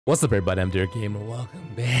What's up, everybody? I'm Derek Gamer. Welcome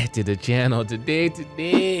back to the channel. Today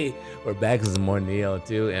we're back with some more Nioh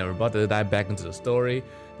 2, and we're about to dive back into the story.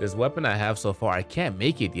 This weapon I have so far, I can't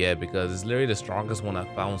make it yet because it's literally the strongest one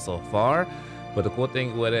I've found so far. But the cool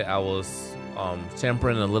thing with it, I was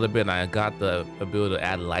tempering a little bit, and I got the ability to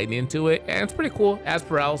add lightning to it, and it's pretty cool. Adds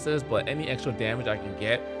paralysis, but any extra damage I can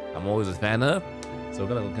get, I'm always a fan of. So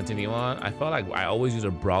we're gonna continue on. I felt like I always use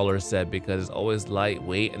a brawler set because it's always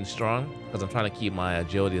lightweight and strong, because I'm trying to keep my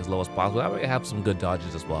agility as low as possible. I have some good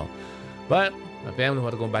dodges as well. But my family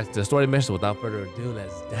want to go back to the story mission. Without further ado,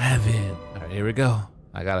 let's dive in. All right, here we go.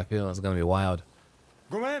 I got a feeling it's gonna be wild.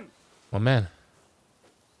 Go man. Oh man,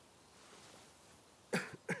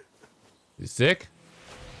 you sick?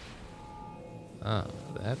 Oh,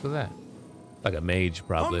 what the heck was that? Like a mage,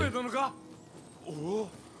 probably.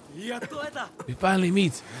 We finally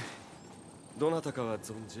meet. どなたかは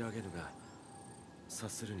存じ上げるが、察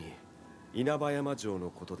するに稲葉山城の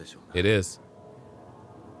ことでしょうな。It is.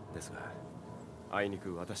 ですが、あいに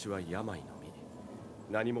く私は病の身、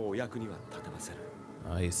何もお役には立てません。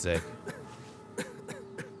Oh, he's sick.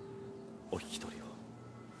 お引き取りを。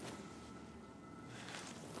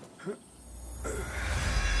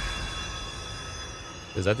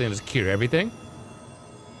Does that thing just cure everything?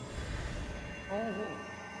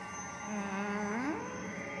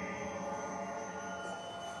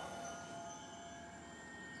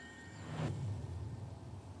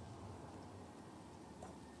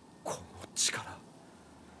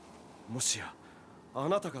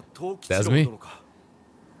 That's me.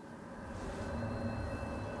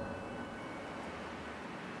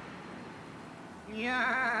 い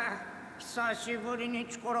やー、久しぶりに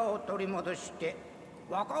力を取り戻して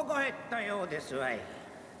若返ったようですわい。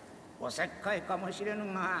おせっかいかもしれ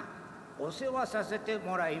ぬが、お世話させて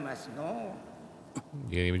もらいますの。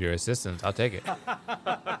You need your assistance. I'll take it.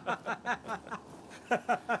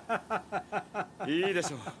 いいで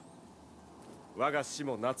しょう。我が死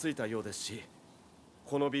も懐いたようですし、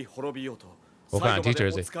この美滅びようと最後まで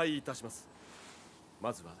お使いいたします。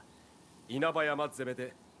まずは稲葉山攻め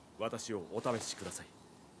で私をお試しください。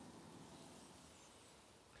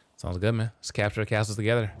Sounds good, man. Let's capture the castles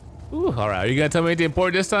together. Ooh, all right. Are you gonna tell me anything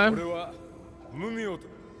important this time?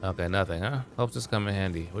 Okay, nothing, huh? Hope this come in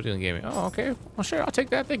handy. What are you gonna give me? Oh, okay. Well, sure. I'll take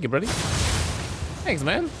that. Thank you, buddy. Thanks,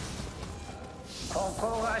 man.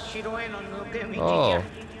 Oh,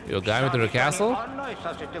 you'll guide me through the castle? Is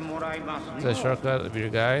that a shortcut of your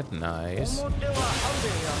guide? Nice.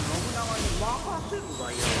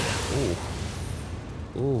 Ooh.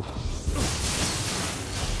 Ooh.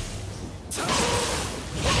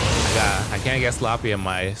 I can't get sloppy and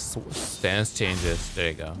my stance changes. There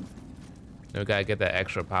you go. Now we gotta get that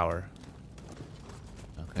extra power.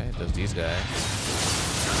 Okay, there's these guys.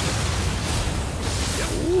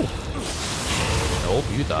 Ooh. Nope,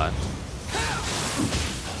 you thought.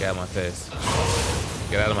 Get out of my face.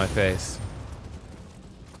 Get out of my face.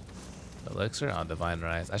 Elixir? Oh, Divine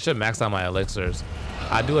Rise. I should max out my elixirs.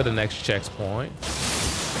 I'll do it at the next checkpoint.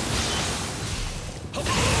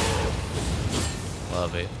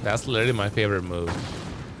 Love it. That's literally my favorite move.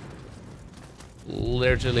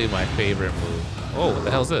 Literally my favorite move. Oh, what the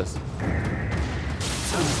hell is this?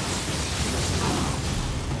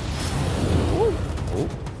 Ooh. Ooh.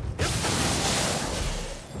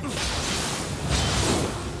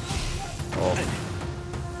 Oh.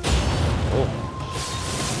 Oh.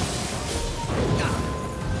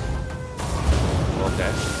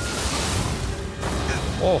 Okay.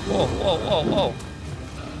 Oh, oh, oh, oh, oh.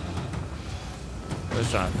 I'm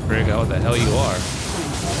just trying to figure out what the hell you are.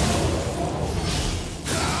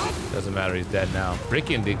 Doesn't matter, he's dead now.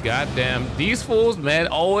 Freaking the goddamn, these fools, man,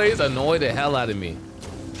 always annoy the hell out of me.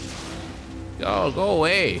 Go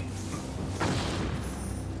away.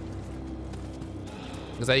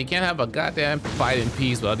 Because like, you can't have a goddamn fight in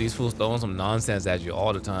peace without these fools throwing some nonsense at you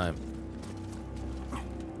all the time.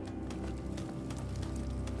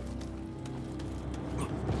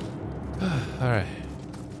 All right.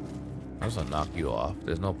 I'm just gonna knock you off.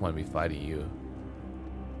 There's no point in me fighting you.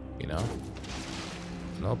 You know?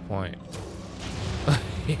 No point.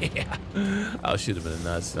 Yeah. I'll shoot him in the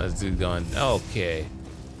nuts. This dude going, okay.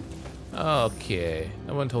 Okay.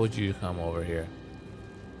 No one told you to come over here.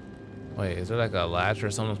 Wait, is there like a latch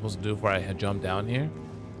or something I'm supposed to do before I jump down here?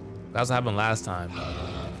 That's what happened last time.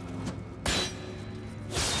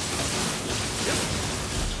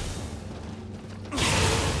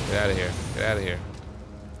 Get out of here. Get out of here.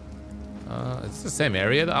 It's the same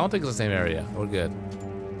area? I don't think it's the same area. We're good.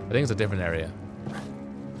 I think it's a different area.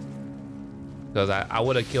 Because I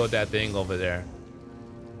would have killed that thing over there.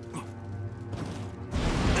 Oh,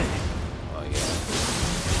 yeah.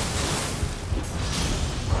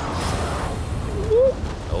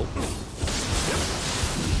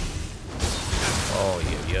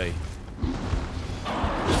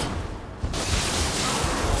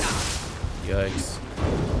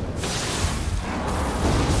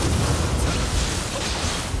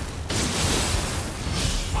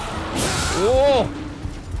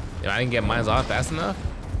 I didn't get mines off fast enough.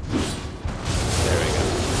 There we go.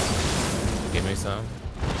 Give me some.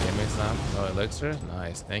 Give me some. Oh, elixir.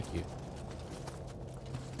 Nice. Thank you.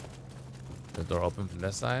 The door open from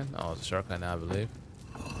this side. Oh, it's a shortcut now, I believe.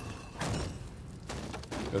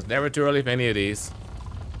 It's never too early for any of these.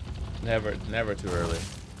 Never too early.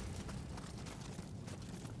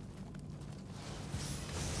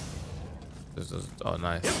 This is, oh,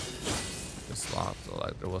 nice. It's locked. So,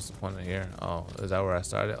 like, what's the point of here? Oh, is that where I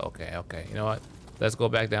started? Okay, okay. You know what? Let's go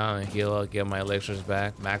back down and heal up, get my elixirs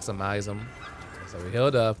back, maximize them. So we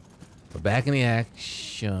healed up. We're back in the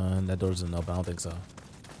action. That door doesn't open. I don't think so.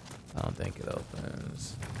 I don't think it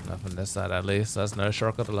opens. Not from this side, at least. That's another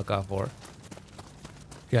shortcut to look out for.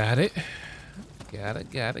 Got it. Got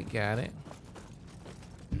it, got it, got it.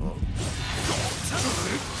 Ooh.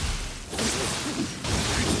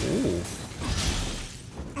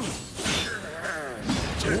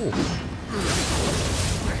 Ooh.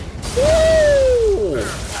 Ooh.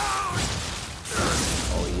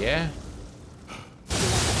 Oh yeah.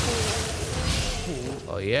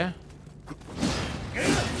 Oh yeah.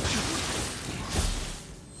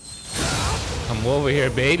 Come over here,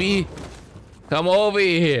 baby. Come over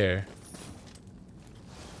here.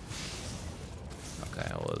 Okay,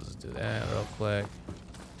 we'll just do that real quick.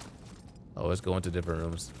 Oh, let's go into different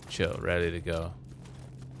rooms. Chill, ready to go.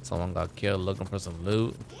 Someone got killed looking for some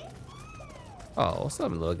loot. Oh, what's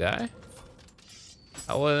up, little guy?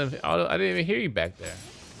 I didn't even hear you back there.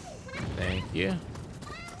 Thank you.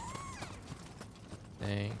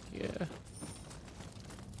 Thank you.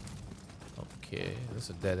 Okay, this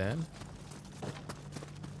is a dead end.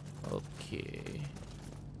 Okay.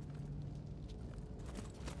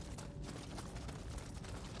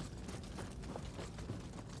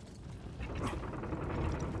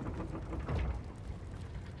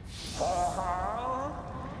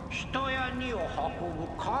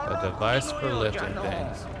 A device for lifting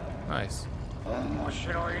things. Nice.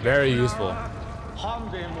 Very useful.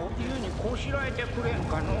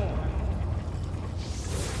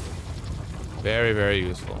 Very, very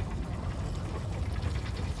useful.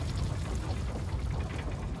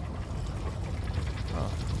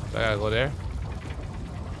 Oh, I gotta go there?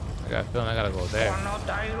 I got a feeling I gotta go there.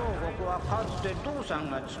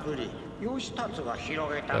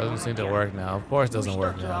 Doesn't seem to work now. Of course it doesn't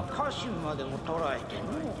work now.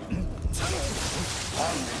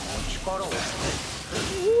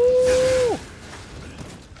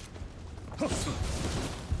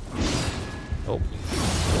 Oh.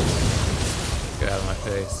 Get out of my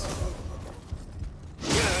face.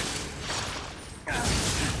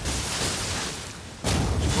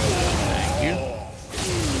 Thank you.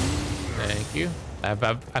 Thank you. I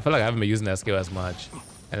feel like I haven't been using that skill as much.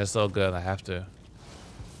 And it's so good, I have to.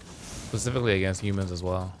 Specifically against humans as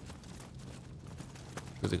well.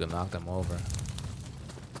 Because you can knock them over.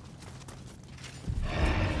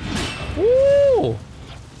 Woo!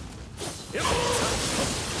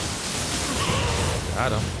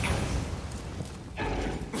 Got him.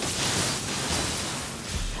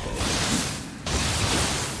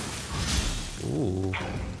 Ooh.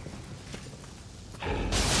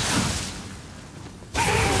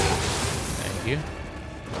 Thank you.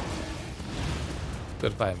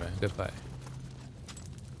 Good fight, man. Good fight.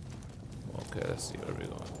 Okay, let's see where we're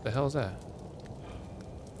going. What the hell is that?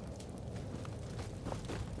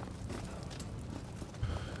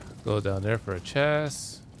 Go down there for a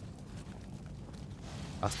chest.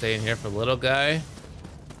 I'll stay in here for little guy.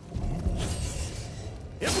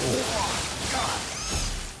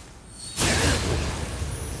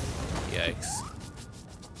 Yikes.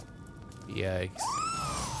 Yikes.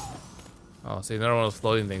 Oh, see, none of those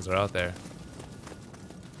floating things are out there.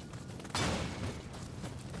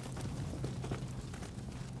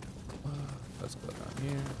 Let's go down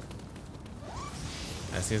here.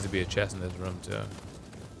 There seems to be a chest in this room, too.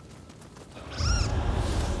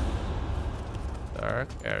 Dark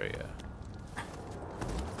area.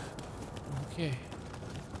 Okay.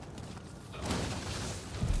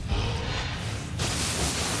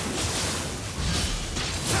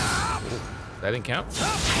 That didn't count?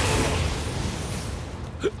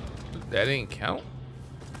 That didn't count?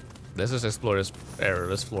 Let's just explore this area,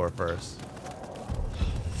 this floor first.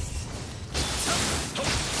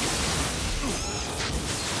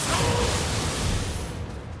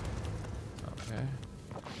 Okay.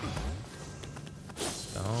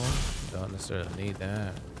 Stone. Don't necessarily need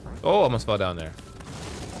that. Oh, I almost fell down there.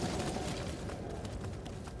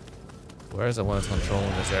 Where's the one that's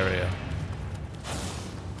controlling this area?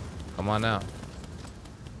 Come on out.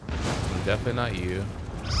 I'm definitely not you.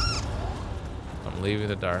 I'm leaving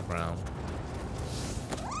the dark realm.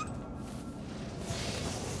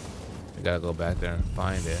 We gotta go back there and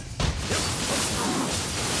find it.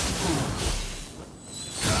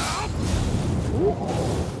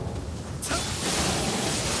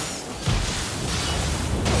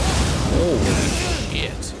 Oh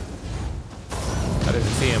shit. I didn't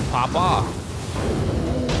see him pop off.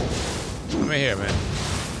 Come here, man.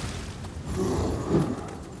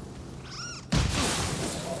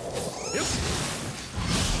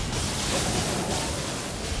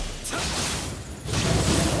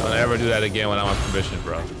 Don't ever do that again when I'm on permission,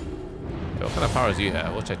 bro. Yo, what kind of powers do you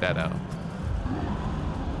have? We'll check that out.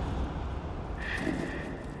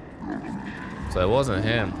 So it wasn't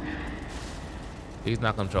him. He's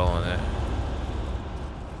not controlling it.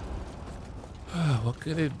 What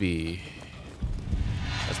could it be?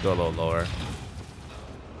 Let's go a little lower.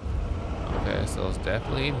 Okay, so it's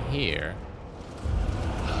definitely in here.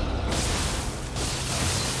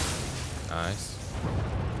 Nice.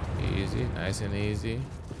 Easy, nice and easy.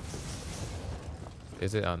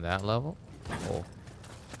 Is it on that level? Oh.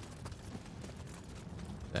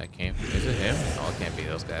 That came from, is it him? No, it can't be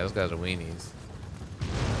those guys. Those guys are weenies.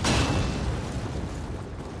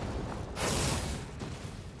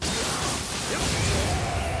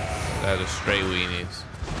 Those guys are straight weenies.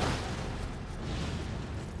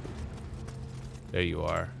 There you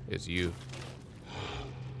are. It's you.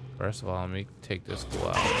 First of all, let me take this fool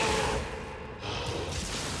out.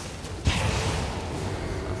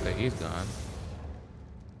 Okay, he's gone.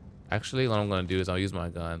 Actually, what I'm gonna do is I'll use my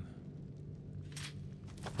gun.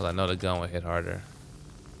 Cause I know the gun will hit harder.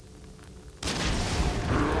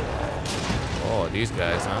 Oh, these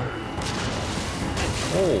guys, huh?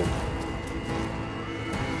 Oh.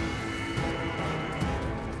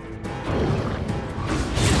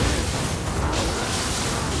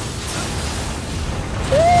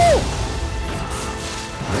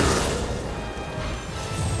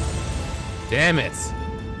 Damn it.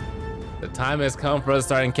 The time has come for us to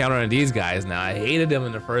start encountering these guys now. I hated them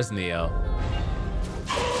in the first Nioh.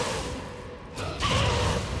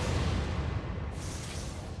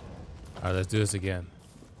 All right, let's do this again.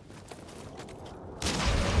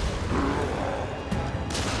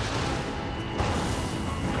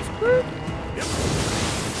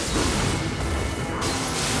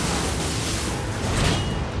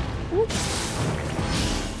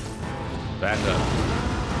 Back up.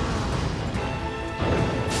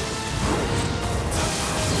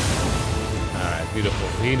 Beautiful.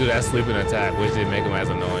 He can do that sweeping attack, which didn't make him as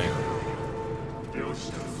annoying.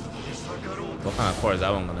 What kind of core is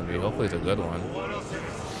that one gonna be? Hopefully it's a good one.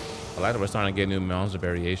 I like that we're starting to get new monster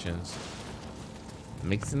variations.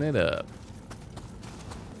 Mixing it up.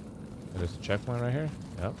 There's a checkpoint right here.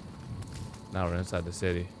 Yep. Now we're inside the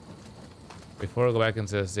city. Before we go back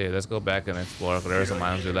into the city, let's go back and explore, because there are some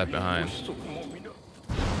items we left behind.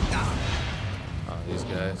 Oh, these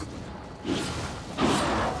guys.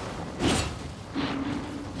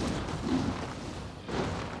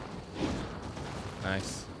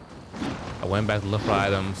 Nice. I went back to look for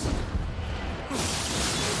items,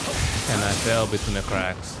 and I fell between the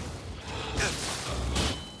cracks.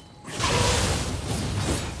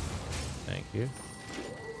 Thank you.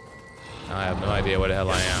 Now I have no idea where the hell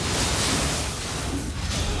I am.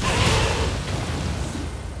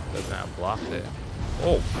 Does not block it.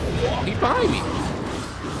 Oh, he's behind me.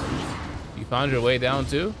 You found your way down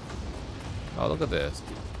too? Oh, look at this.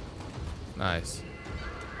 Nice.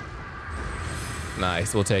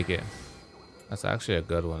 Nice, we'll take it. That's actually a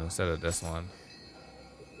good one instead of this one.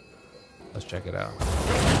 Let's check it out.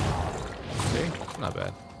 See? Not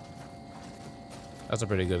bad. That's a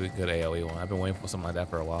pretty good AoE one. I've been waiting for something like that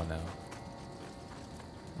for a while now.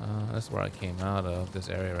 That's where I came out of, this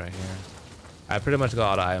area right here. I pretty much got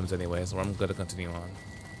all the items anyway, so I'm good to continue on.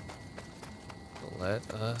 So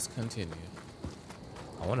let us continue.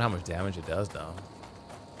 I wonder how much damage it does though.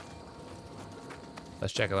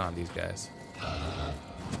 Let's check it out on these guys.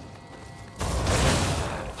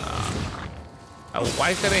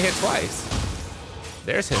 Why couldn't it hit twice?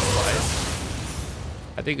 There's hit twice.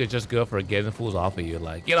 I think it's just good for getting fools off of you.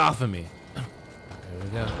 Like, get off of me. There we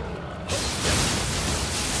go.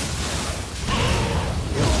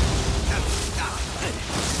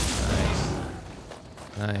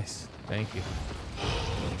 Nice. Nice. Thank you.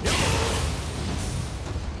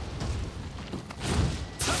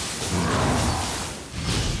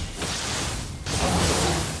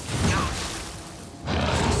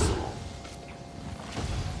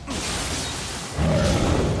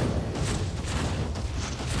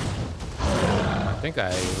 I think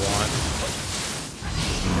I want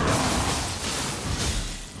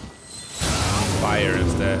fire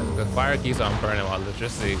instead. The fire keeps on burning while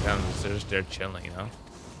electricity kind of just there chilling, you know?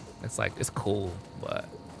 It's like, it's cool, but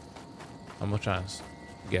I'm gonna try and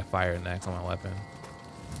get fire next on my weapon.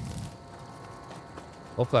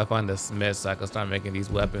 Hopefully I find the smith so I can start making these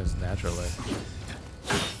weapons naturally.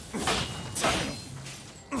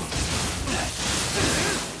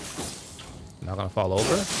 Not gonna fall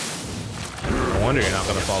over? No wonder you're not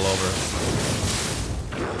gonna fall over.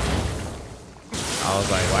 I was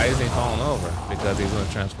like, why isn't he falling over? Because he's gonna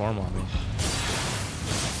transform on me.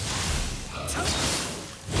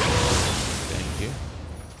 Thank you.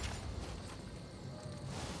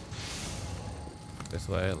 This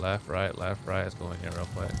way, left, right, left, right. Let's go in here real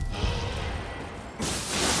quick.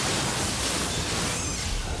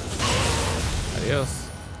 Adios.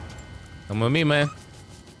 Come with me, man.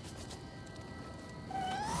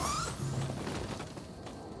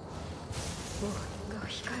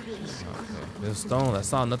 Okay. This stone, I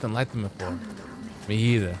saw nothing like them before. Me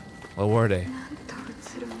either. What were they?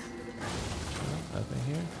 Nothing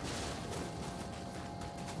here.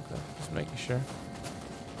 Okay, just making sure.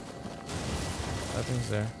 Nothing's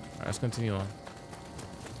there. Alright, let's continue on.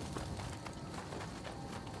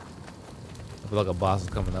 I feel like a boss is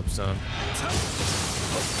coming up soon.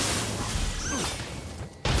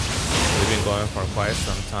 We've been going for quite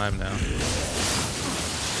some time now.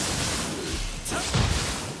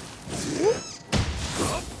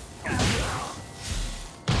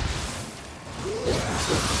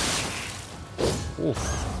 Oof.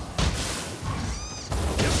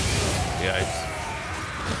 Yikes.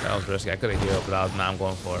 That was risky. I could have healed, but I'm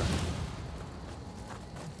going for it.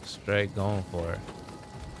 Straight going for it.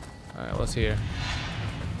 Alright, what's here?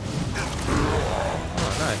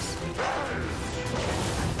 Oh, nice.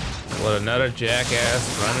 Well, another jackass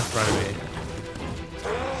right in front of me.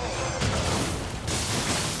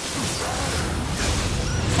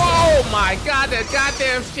 Oh my god, that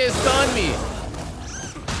goddamn shit stunned me.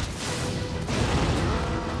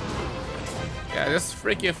 Yeah, this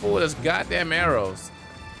freaking fool with his goddamn arrows.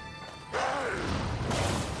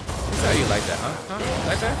 That's how you like that, huh? Huh?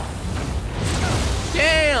 Like that?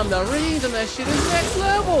 Damn, the range on that shit is next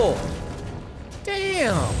level.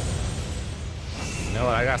 Damn. You know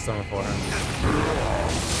what? I got something for him.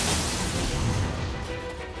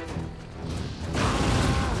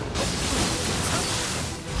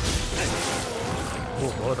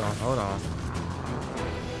 Ooh, hold on, hold on.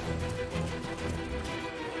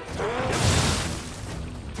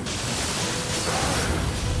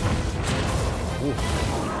 Ooh.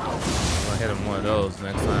 I'm gonna hit him one of those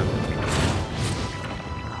next time.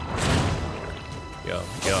 Yo,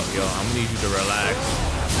 I'm gonna need you to relax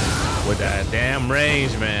with that damn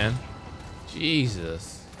range, man.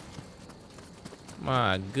 Jesus.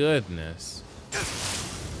 My goodness.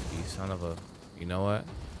 You son of a, you know what?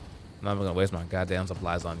 I'm not even gonna waste my goddamn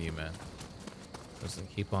supplies on you, man. Just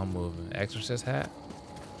keep on moving. Exorcist hat?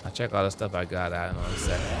 I'll check all the stuff I got out in a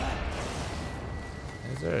second.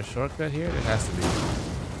 Is there a shortcut here? There has to be.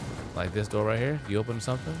 Like this door right here? You open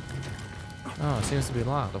something? Oh, it seems to be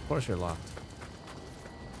locked. Of course you're locked.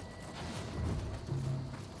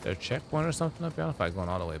 Is there a checkpoint or something up here? I don't know if I'm going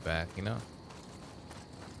all the way back, you know?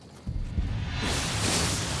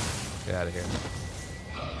 Get out of here.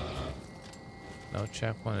 No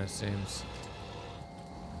checkpoint, it seems.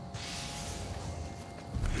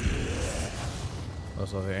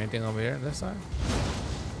 What's over here? Anything over here on this side?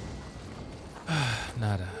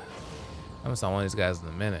 Nada. I haven't saw one of these guys in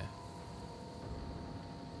a minute.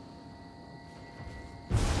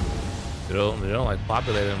 They don't like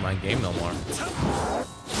populate in my game no more.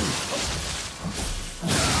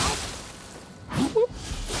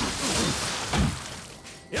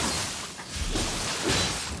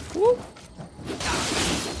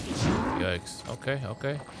 Yikes. Okay,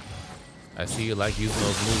 okay. I see you like using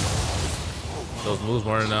those moves. Those moves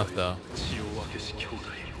weren't enough though.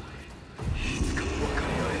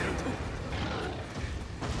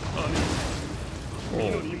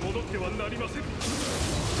 Oh.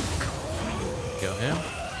 Kill him.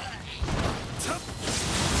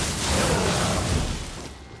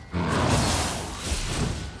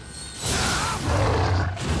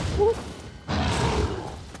 Woo.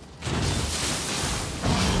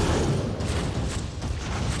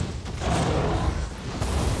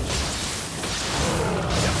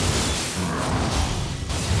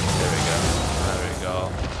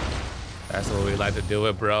 That's what we like to do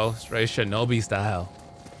it, bro. Straight Shinobi style.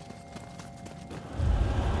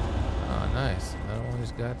 Oh, nice. Another one of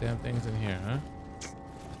these goddamn things in here, huh?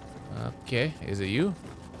 Okay, is it you?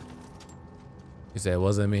 He said it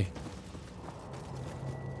wasn't me.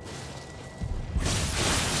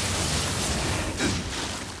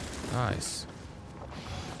 Nice.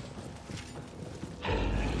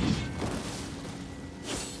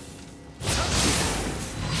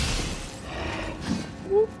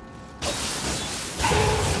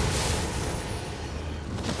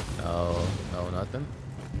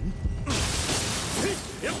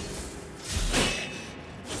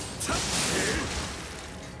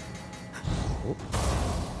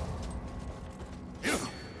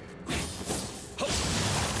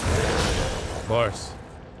 Of course.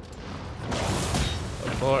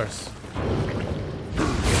 Of course.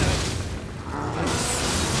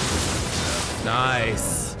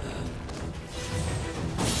 Nice.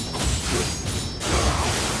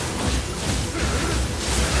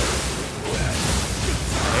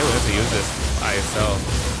 Hey, we have to use this by itself.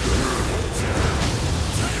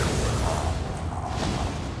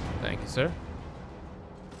 Thank you, sir.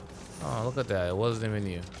 Oh, look at that. It wasn't even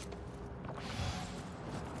you.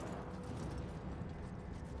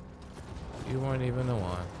 You weren't even the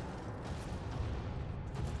one.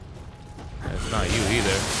 And it's not you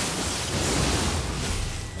either.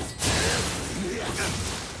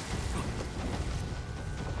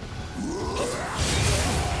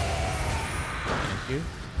 Thank you.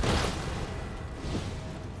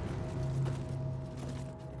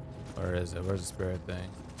 Where is it? Where's the spirit thing?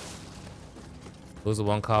 Who's the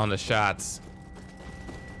one calling the shots?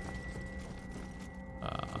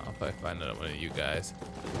 I'll probably find another one of you guys.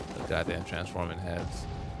 The goddamn transforming heads.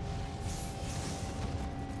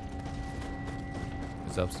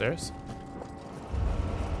 It's upstairs.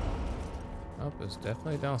 Oh, it's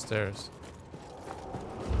definitely downstairs.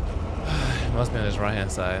 It must be on his right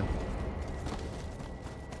hand side.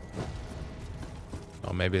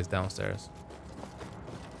 Or maybe it's downstairs.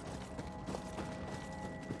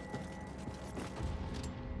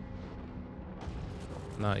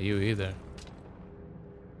 Not you either.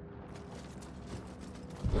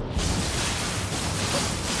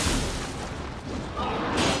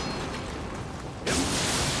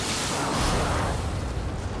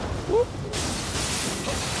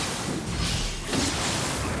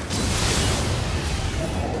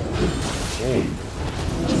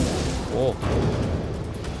 Whoa.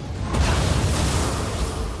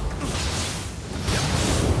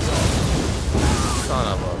 Son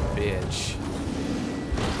of a bitch.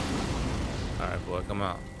 Alright, boy, come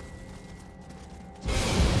out.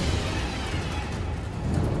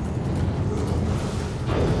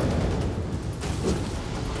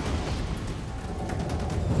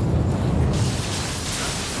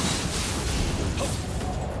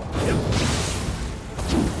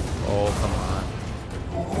 Oh, come on.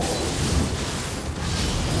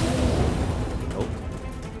 Nope.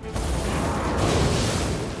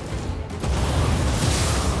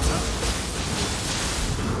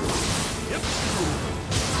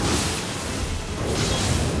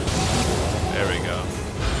 There we go.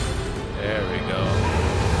 There we go.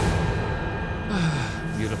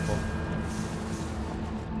 Beautiful.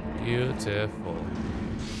 Beautiful.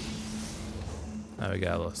 Now we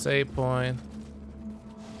got a little save point.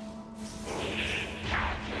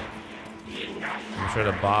 I'm sure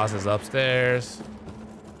the boss is upstairs.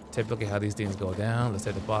 Typically how these things go down. Let's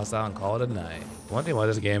take the boss out and call it a night. One thing about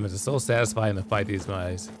this game is it's so satisfying to fight these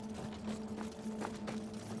guys.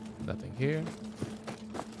 Nothing here.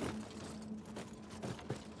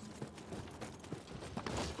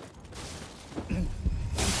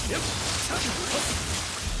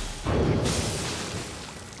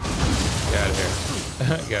 Get out of here.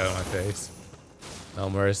 Get out of my face. No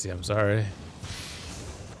mercy, I'm sorry.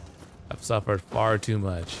 I've suffered far too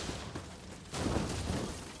much.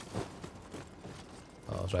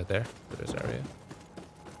 Oh, it's right there. This area.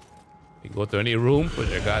 You can go through any room, put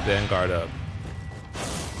your goddamn guard up.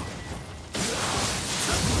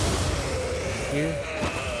 Here.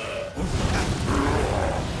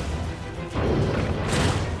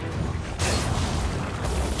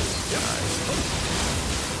 Nice.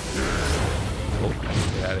 Oh,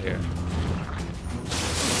 get out of here.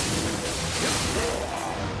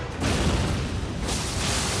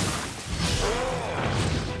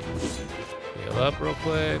 Up real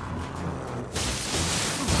quick.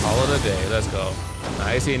 Call it a day. Let's go.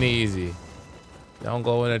 Nice and easy. Don't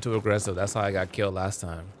go in there too aggressive. That's how I got killed last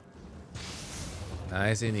time.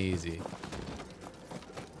 Nice and easy.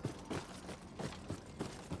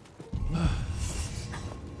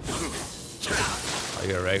 Are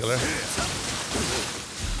you a regular?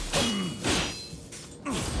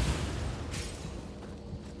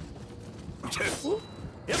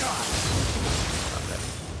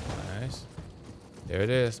 There it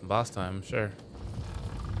is, boss time, sure.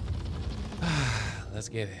 Let's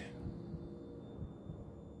get it.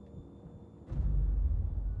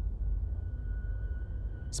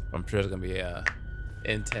 I'm sure it's gonna be a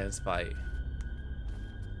intense fight.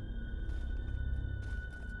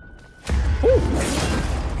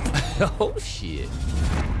 Oh shit.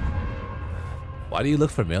 Why do you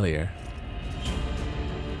look familiar?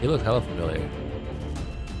 You look hella familiar.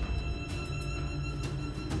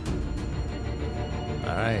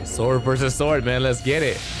 right, sword versus sword, man. Let's get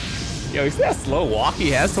it. Yo, you see that slow walk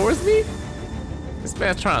he has towards me? This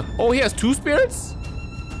man's trying to... Oh, he has 2 spirits?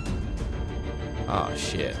 Oh,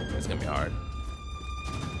 shit. It's gonna be hard.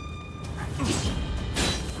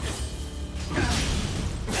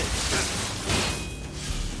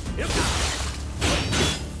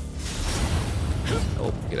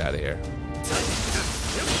 Oh, get out of here.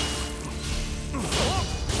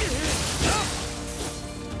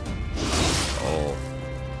 Oh.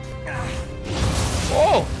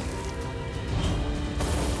 Oh!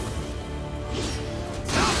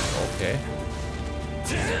 Okay.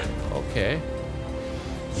 Okay.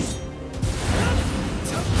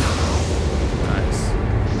 Nice.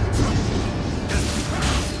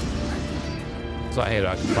 So I hate it.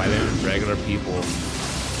 I can fight in regular people.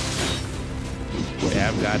 They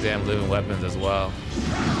have goddamn living weapons as well.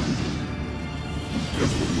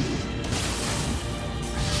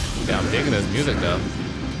 Yeah, I'm digging this music though.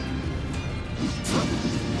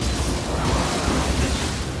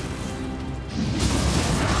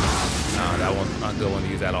 No, that one's not a good one to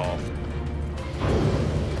use at all.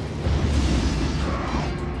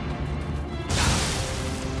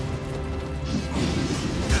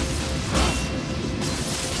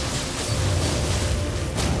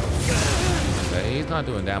 Okay, he's not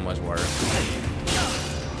doing that much work.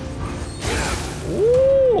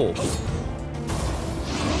 Ooh!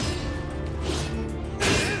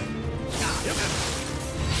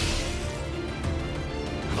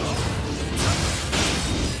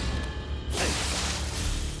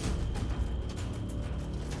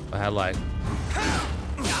 I had like...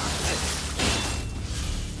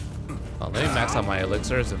 Oh, let me max out my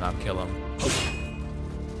elixirs and I'll kill him.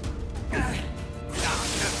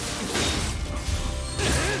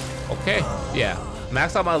 Okay, yeah.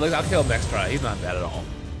 Max out my elixirs, I'll kill him next try. He's not bad at all.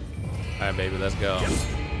 Alright, baby, let's go.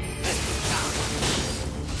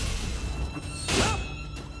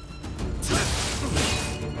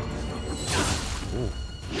 Ooh.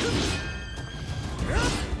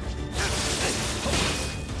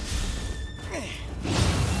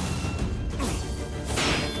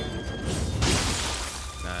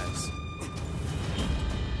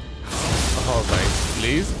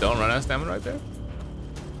 Please don't run out of stamina right there.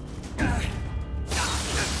 I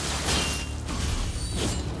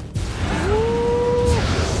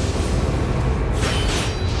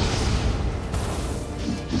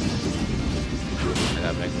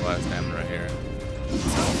gotta make a lot of stamina right here.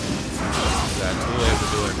 Got 2 ways of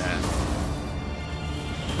doing that.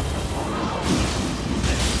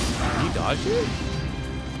 He dodged it?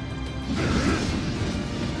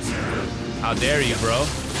 How dare you, bro?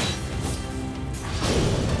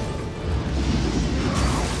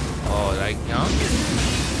 Oh, did I count?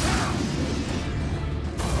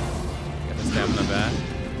 Get the stamina back.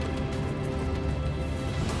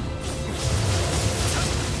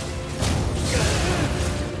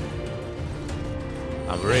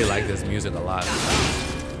 I really like this music a lot.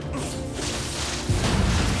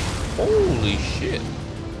 Holy shit.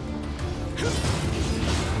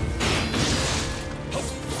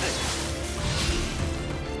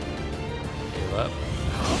 Give up.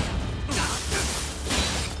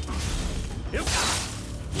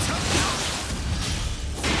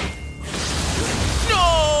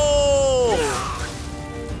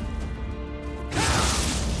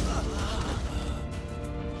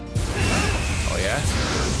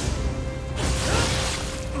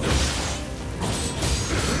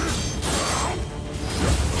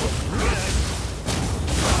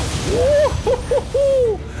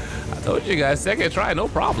 I told you guys, second try, no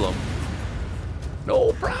problem.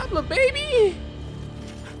 No problem, baby.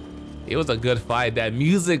 It was a good fight. That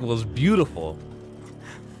music was beautiful.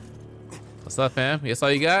 What's up, fam? That's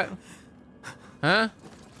all you got? Huh?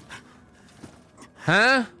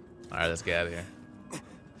 Huh? All right, let's get out of here.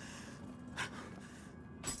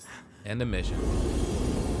 End the mission.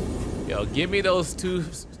 Yo, give me those 2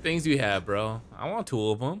 things you have, bro. I want 2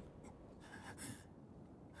 of them.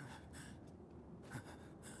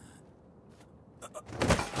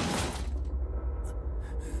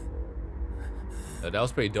 That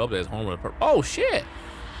was pretty dope. There's Homer. Oh shit!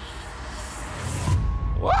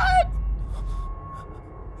 What?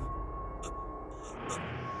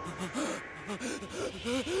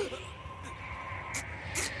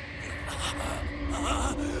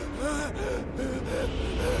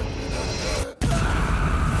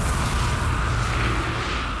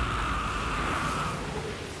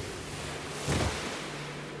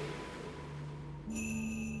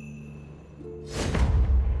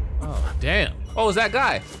 Oh damn! Oh, it's that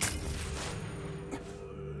guy.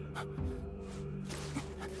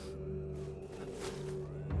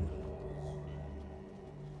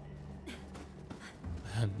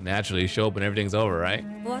 naturally show up when everything's over, right?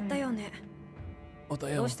 終わったよね。ど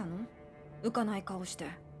どうしたの？浮かない顔して。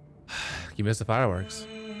You missed the fireworks.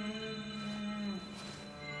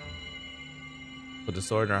 Put the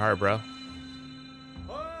sword in her heart, bro.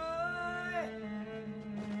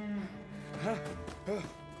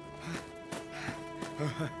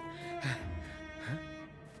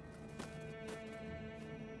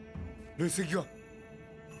 霊石が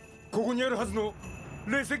ここにあるはずの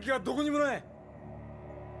霊石がどこにもない。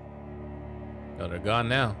 Oh, they're gone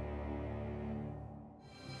now.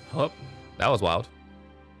 Oh, that was wild.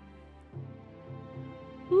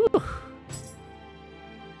 Whew.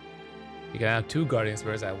 You can have 2 guardian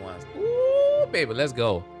spirits at once. Ooh, baby, let's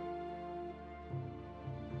go.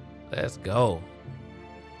 Let's go.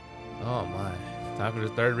 Oh my. Time for the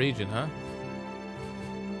 3rd region, huh?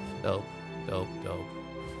 Dope, dope, dope.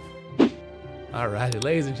 Alrighty,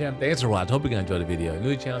 ladies and gentlemen, thanks for watching. Hope you guys enjoyed the video.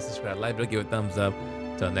 New to the channel, subscribe, like, give it a thumbs up.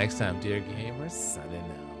 Till next time, dear gamers, signing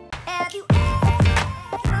out.